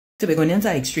Tobagonians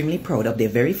are extremely proud of their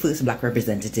very first black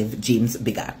representative, James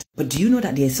Biggart. But do you know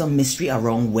that there is some mystery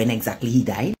around when exactly he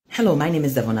died? Hello, my name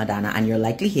is Devone Adanna, and you're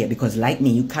likely here because, like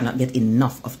me, you cannot get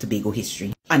enough of Tobago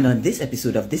history. And on this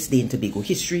episode of This Day in Tobago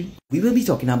History, we will be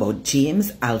talking about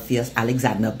James Alpheus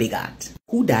Alexander Biggart,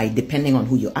 who died, depending on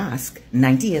who you ask,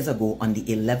 90 years ago on the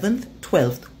 11th,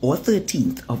 12th, or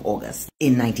 13th of August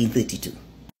in 1932.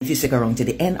 If you stick around to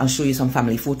the end, I'll show you some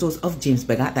family photos of James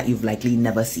Biggart that you've likely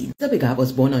never seen. Mr. Biggart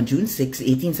was born on June 6,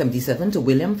 1877 to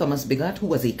William Thomas Biggart, who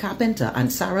was a carpenter,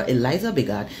 and Sarah Eliza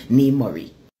Biggart, née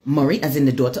Murray. Murray as in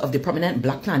the daughter of the prominent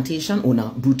black plantation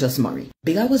owner Brutus Murray.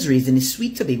 Biggart was raised in the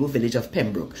sweet Tobago village of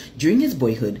Pembroke. During his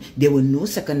boyhood, there were no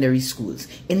secondary schools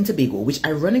in Tobago, which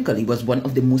ironically was one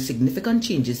of the most significant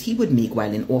changes he would make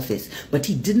while in office, but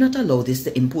he did not allow this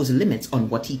to impose limits on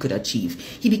what he could achieve.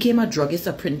 He became a druggist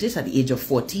apprentice at the age of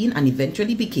 14 and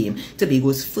eventually became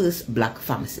Tobago's first black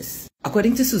pharmacist.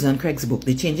 According to Susan Craig's book,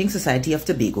 The Changing Society of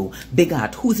Tobago,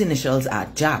 Biggart, whose initials are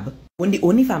JAB, owned the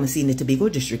only pharmacy in the Tobago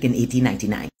district in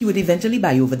 1899. He would eventually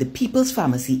buy over the People's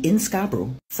Pharmacy in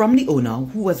Scarborough from the owner,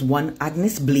 who was one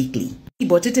Agnes Blakely. He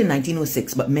bought it in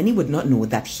 1906, but many would not know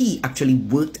that he actually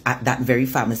worked at that very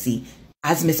pharmacy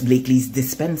as Miss Blakely's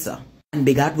dispenser. And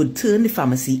Biggart would turn the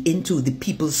pharmacy into the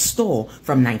People's Store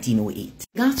from 1908.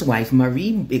 Biggart's wife,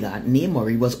 Marie Biggart, née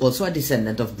Murray, was also a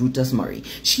descendant of Brutus Murray.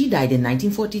 She died in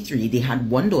 1943. They had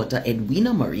one daughter,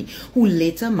 Edwina Murray, who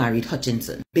later married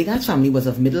Hutchinson. Biggart's family was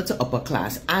of middle to upper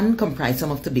class and comprised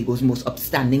some of Tobago's most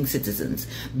upstanding citizens.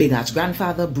 Biggart's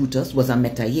grandfather, Brutus, was a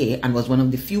métayer and was one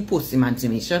of the few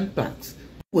post-emancipation blacks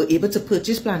were able to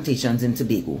purchase plantations in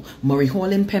Tobago. Murray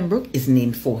Hall in Pembroke is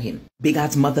named for him.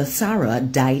 Biggart's mother, Sarah,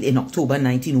 died in October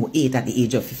 1908 at the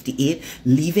age of 58,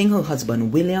 leaving her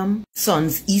husband, William,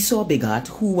 sons Esau Biggart,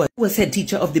 who was head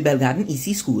teacher of the Belgarden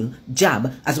EC School,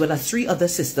 Jab, as well as 3 other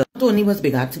sisters. Not only was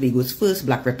Biggart Tobago's first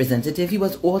black representative, he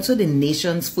was also the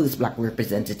nation's first black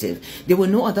representative. There were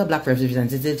no other black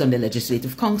representatives on the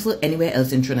Legislative Council anywhere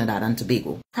else in Trinidad and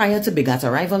Tobago. Prior to Biggart's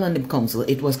arrival on the council,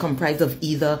 it was comprised of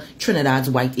either Trinidad's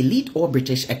white elite or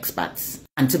British expats.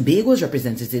 And Tobago's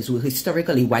representatives were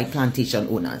historically white plantation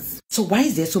owners. So why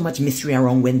is there so much mystery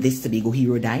around when this Tobago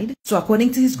hero died? So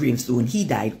according to his gravestone, he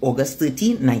died August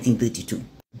 13, 1932.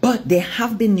 But there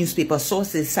have been newspaper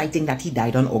sources citing that he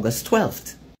died on August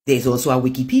 12th. There is also a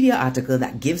Wikipedia article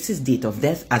that gives his date of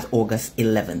death as August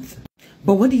 11th.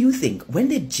 But what do you think? When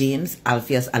did James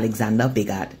Alpheus Alexander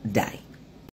Biggart die?